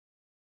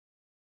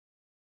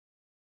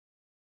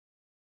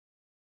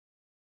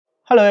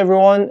Hello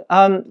everyone.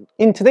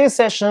 In today's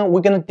session,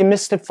 we're going to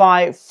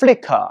demystify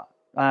flicker.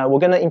 We're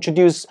going to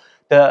introduce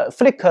the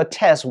flicker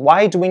test.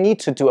 Why do we need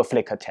to do a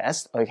flicker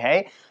test?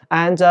 Okay,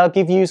 and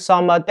give you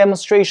some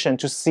demonstration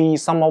to see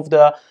some of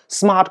the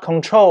smart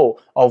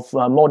control of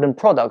modern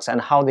products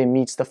and how they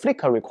meet the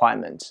flicker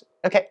requirement.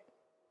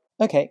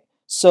 Okay.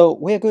 So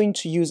we're going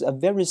to use a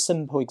very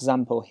simple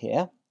example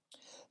here.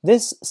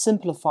 This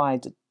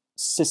simplified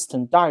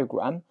system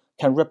diagram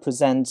can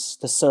represent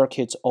the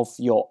circuit of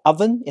your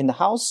oven in the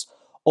house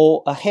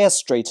or a hair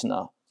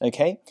straightener,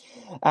 okay?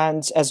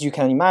 And as you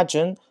can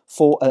imagine,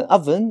 for an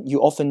oven, you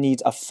often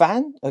need a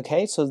fan,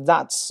 okay? So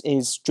that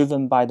is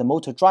driven by the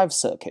motor drive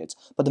circuit.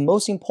 But the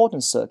most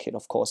important circuit,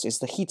 of course, is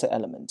the heater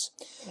element.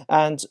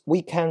 And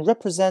we can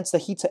represent the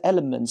heater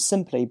element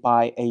simply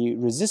by a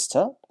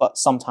resistor, but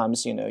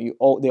sometimes, they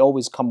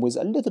always come with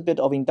a little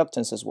bit of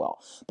inductance as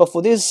well. But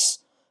for this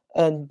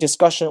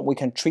discussion, we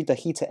can treat the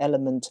heater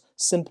element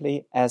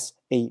simply as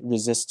a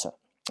resistor.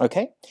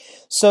 Okay,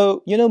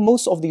 so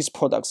most of these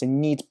products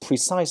need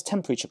precise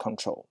temperature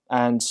control,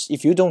 and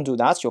if you don't do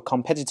that, your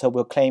competitor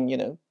will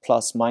claim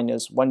plus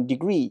minus 1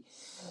 degree.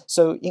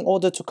 So in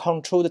order to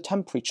control the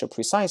temperature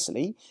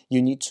precisely,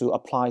 you need to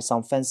apply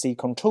some fancy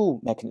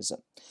control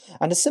mechanism.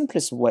 And the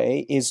simplest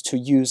way is to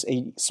use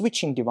a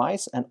switching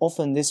device, and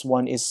often this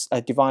one is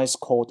a device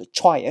called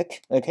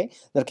triac, okay,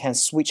 that can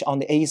switch on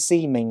the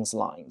AC mains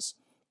lines.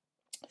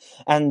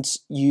 And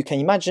you can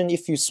imagine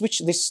if you switch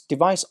this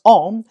device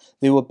on,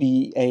 there will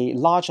be a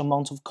large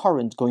amount of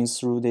current going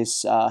through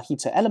this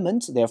heater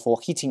element, therefore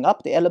heating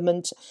up the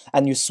element,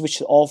 and you switch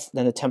it off,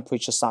 then the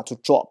temperature starts to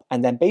drop.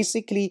 And then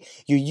basically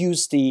you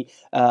use the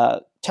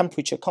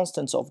temperature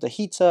constants of the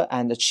heater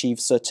and achieve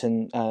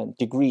certain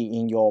degree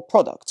in your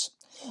product.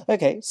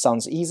 Okay,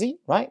 sounds easy,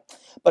 right?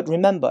 But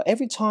remember,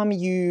 every time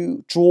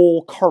you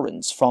draw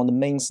currents from the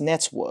mains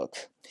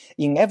network,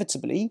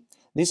 inevitably,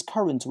 this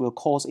current will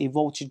cause a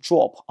voltage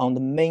drop on the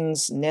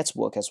mains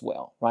network as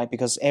well, right?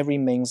 Because every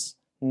mains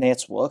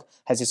network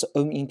has its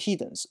own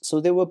impedance.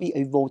 So there will be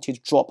a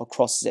voltage drop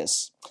across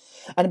this.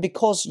 And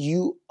because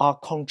you are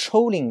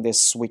controlling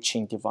this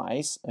switching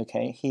device,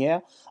 okay,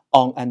 here,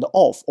 on and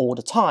off all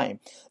the time,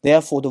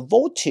 therefore the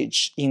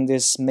voltage in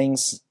this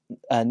mains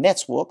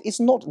network is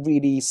not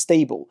really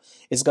stable.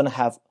 It's going to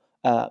have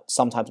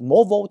sometimes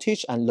more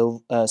voltage and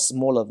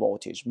smaller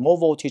voltage, more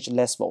voltage,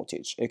 less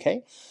voltage,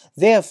 okay?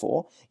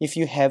 Therefore, if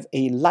you have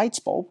a light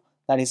bulb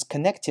that is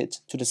connected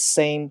to the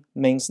same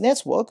mains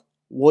network,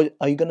 what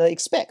are you going to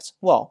expect?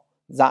 Well,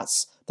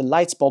 that's the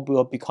light bulb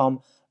will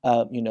become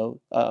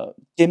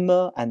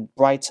dimmer and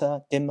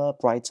brighter, dimmer,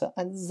 brighter,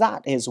 and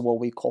that is what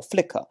we call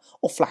flicker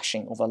or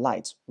flashing of a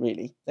light,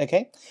 really,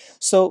 okay?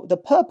 So the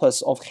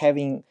purpose of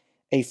having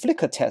a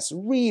flicker test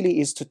really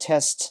is to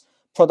test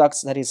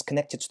products that is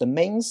connected to the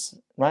mains,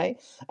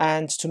 right?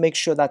 And to make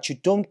sure that you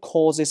don't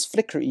cause this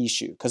flicker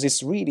issue, because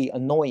it's really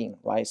annoying,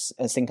 right?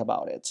 And think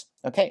about it.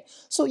 Okay,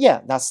 so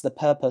yeah, that's the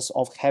purpose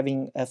of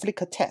having a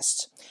flicker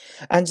test.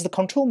 And the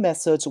control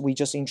methods we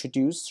just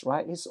introduced,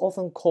 right, is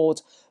often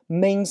called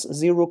mains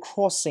zero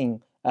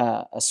crossing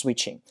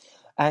switching.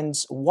 And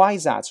why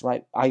is that,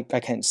 right? I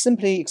can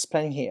simply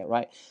explain here,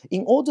 right?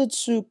 In order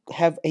to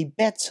have a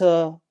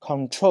better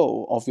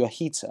control of your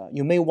heater,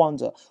 you may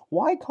wonder,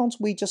 why can't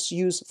we just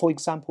use, for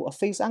example, a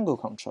phase angle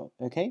control,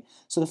 okay?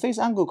 So the phase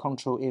angle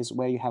control is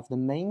where you have the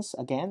mains,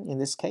 again, in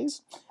this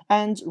case,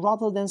 and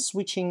rather than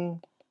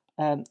switching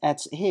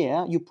at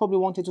here, you probably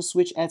wanted to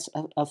switch at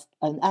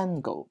an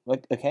angle,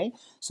 right? Okay?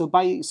 So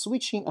by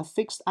switching a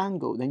fixed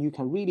angle, then you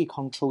can really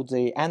control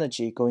the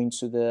energy going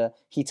to the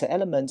heater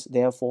element,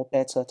 therefore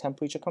better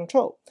temperature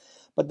control.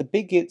 But the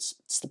biggest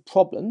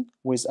problem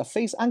with a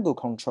phase angle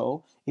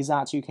control is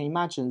that you can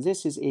imagine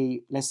this is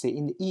a, let's say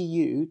in the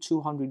EU,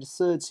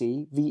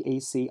 230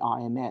 VAC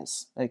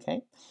RMS,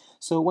 okay?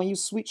 So when you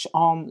switch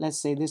on, let's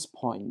say this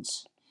point,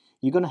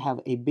 you're going to have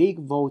a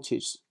big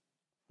voltage,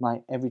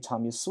 right, every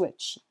time you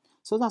switch.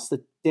 So that's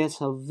the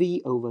delta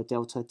V over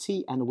delta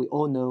T, and we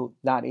all know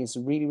that is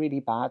really, really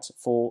bad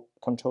for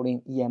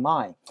controlling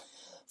EMI.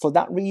 For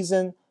that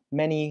reason,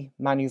 many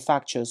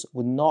manufacturers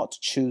would not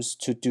choose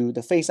to do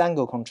the phase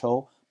angle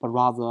control, but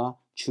rather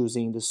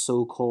choosing the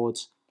so-called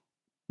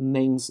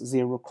mains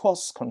zero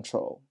cross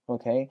control,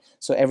 okay?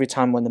 So every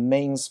time when the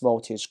mains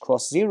voltage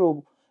cross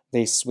zero,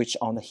 they switch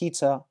on the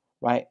heater,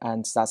 right,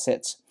 and that's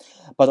it.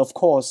 But of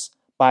course,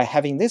 by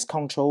having this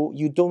control,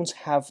 you don't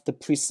have the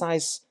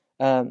precise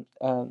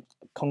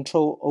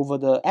control over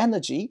the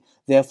energy,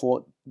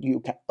 therefore you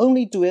can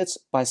only do it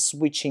by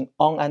switching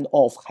on and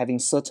off, having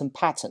certain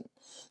pattern.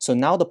 So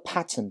now the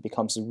pattern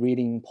becomes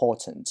really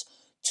important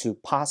to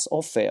pass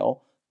or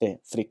fail the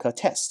flicker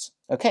test.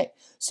 Okay,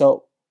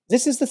 so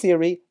this is the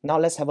theory. Now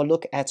let's have a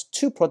look at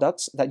two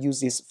products that use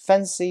this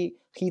fancy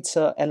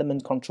heater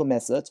element control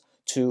method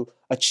to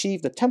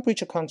achieve the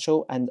temperature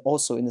control and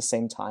also in the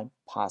same time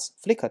pass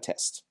flicker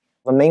test.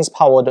 The mains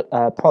powered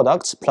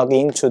products plug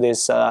into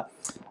this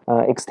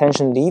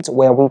extension lead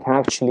where we can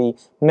actually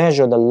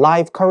measure the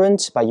live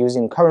current by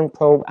using current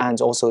probe and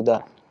also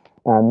the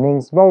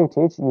mains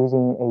voltage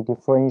using a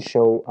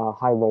differential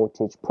high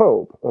voltage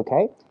probe.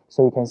 Okay,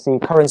 so you can see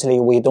currently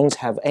we don't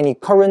have any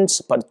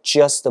current but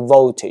just the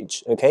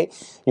voltage. Okay,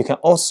 you can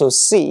also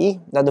see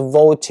that the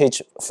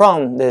voltage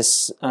from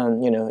this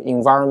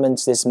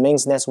environment, this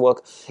mains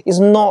network, is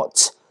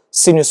not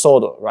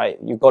sinusoidal, right?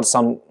 You got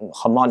some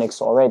harmonics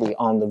already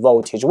on the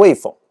voltage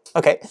waveform.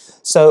 Okay,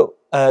 so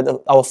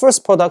our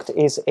first product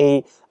is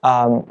a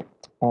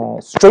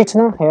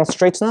straightener, hair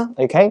straightener.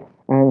 Okay,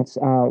 and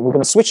we're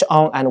going to switch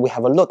on and we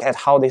have a look at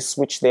how they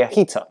switch their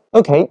heater.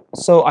 Okay,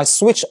 so I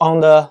switch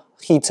on the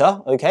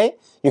heater. Okay,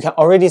 you can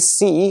already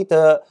see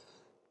the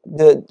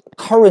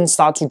current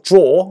start to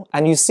draw,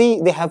 and you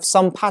see they have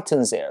some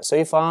patterns there. So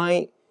if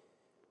I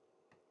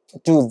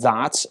do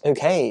that,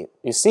 okay,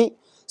 you see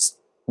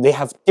they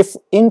have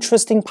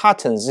interesting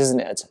patterns,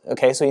 isn't it?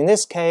 Okay, so in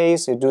this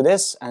case, you do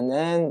this, and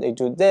then they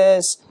do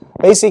this.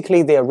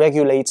 Basically, they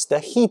regulate the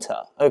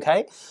heater,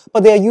 okay?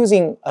 But they are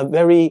using a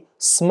very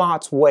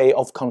smart way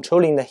of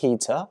controlling the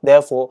heater.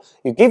 Therefore,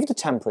 you give the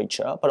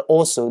temperature, but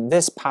also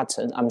this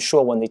pattern, I'm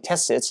sure when they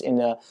test it in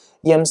the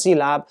EMC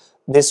lab,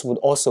 this would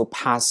also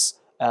pass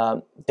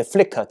the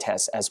flicker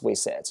test, as we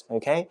said,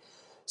 okay?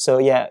 So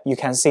yeah, you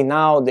can see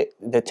now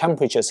the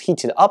temperature is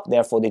heated up,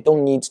 therefore they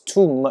don't need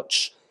too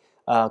much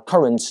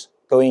current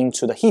going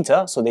to the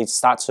heater, so they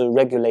start to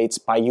regulate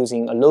by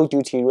using a low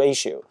duty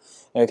ratio.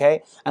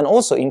 Okay, and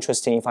also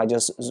interesting, if I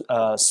just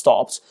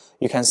stopped,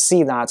 you can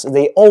see that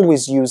they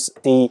always use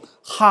the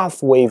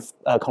half wave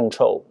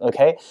control.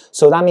 Okay,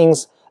 so that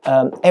means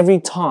every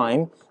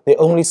time they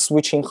only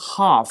switching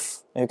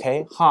half.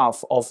 Okay,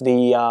 half of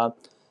the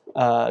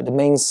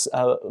mains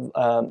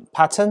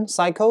pattern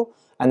cycle,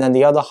 and then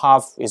the other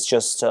half is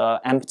just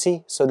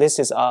empty. So this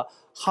is a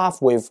half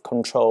wave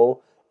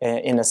control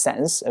in a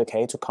sense,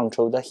 okay, to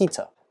control the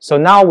heater. So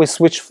now we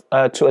switch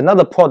to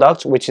another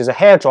product, which is a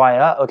hair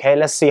dryer. Okay,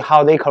 let's see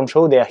how they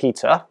control their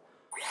heater.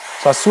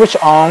 So I switch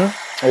on,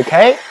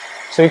 okay,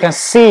 so you can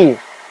see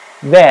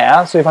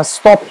there. So if I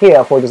stop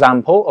here, for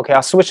example, okay,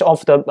 I switch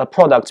off the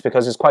product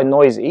because it's quite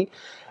noisy.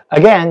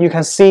 Again, you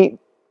can see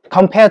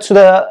compared to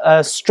the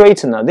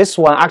straightener, this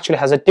one actually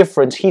has a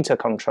different heater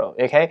control.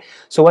 Okay,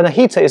 so when the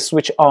heater is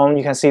switched on,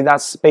 you can see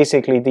that's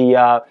basically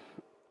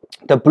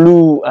the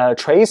blue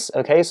trace.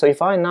 Okay, so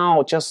if I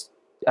now just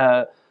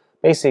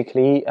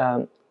basically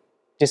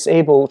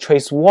disable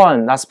trace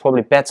 1, that's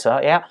probably better.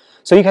 Yeah,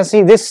 so you can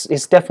see this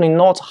is definitely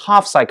not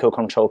half cycle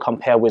control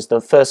compared with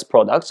the first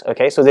product.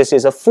 Okay, so this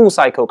is a full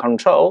cycle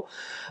control,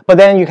 but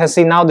then you can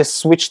see now they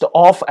switched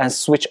off and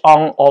switch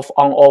on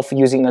off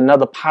using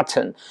another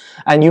pattern,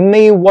 and you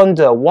may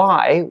wonder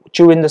why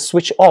during the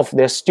switch off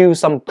there's still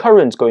some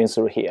current going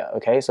through here.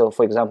 Okay, so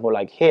for example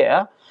like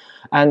here,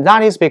 and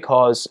that is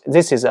because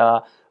this is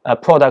a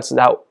product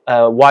that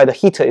while the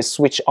heater is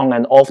switched on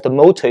and off, the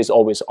motor is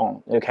always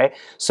on. Okay,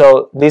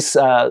 so this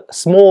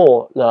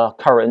small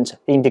current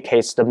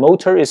indicates the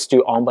motor is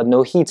still on but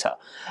no heater.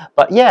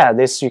 But yeah,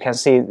 this you can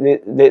see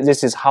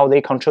this is how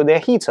they control their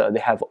heater.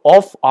 They have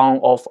off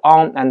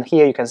on, and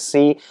here you can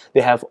see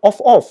they have off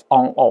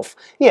on off.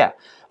 Yeah,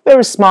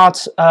 very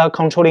smart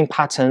controlling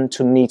pattern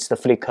to meet the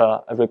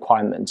flicker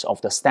requirements of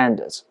the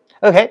standards.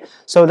 Okay,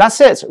 so that's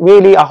it.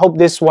 Really, I hope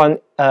this one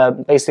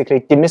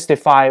basically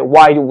demystify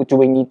why do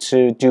we need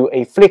to do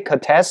a flicker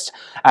test,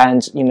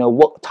 and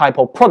what type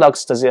of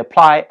products does it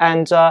apply,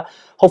 and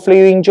hopefully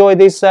you enjoy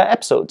this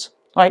episode.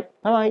 All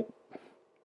right, bye bye.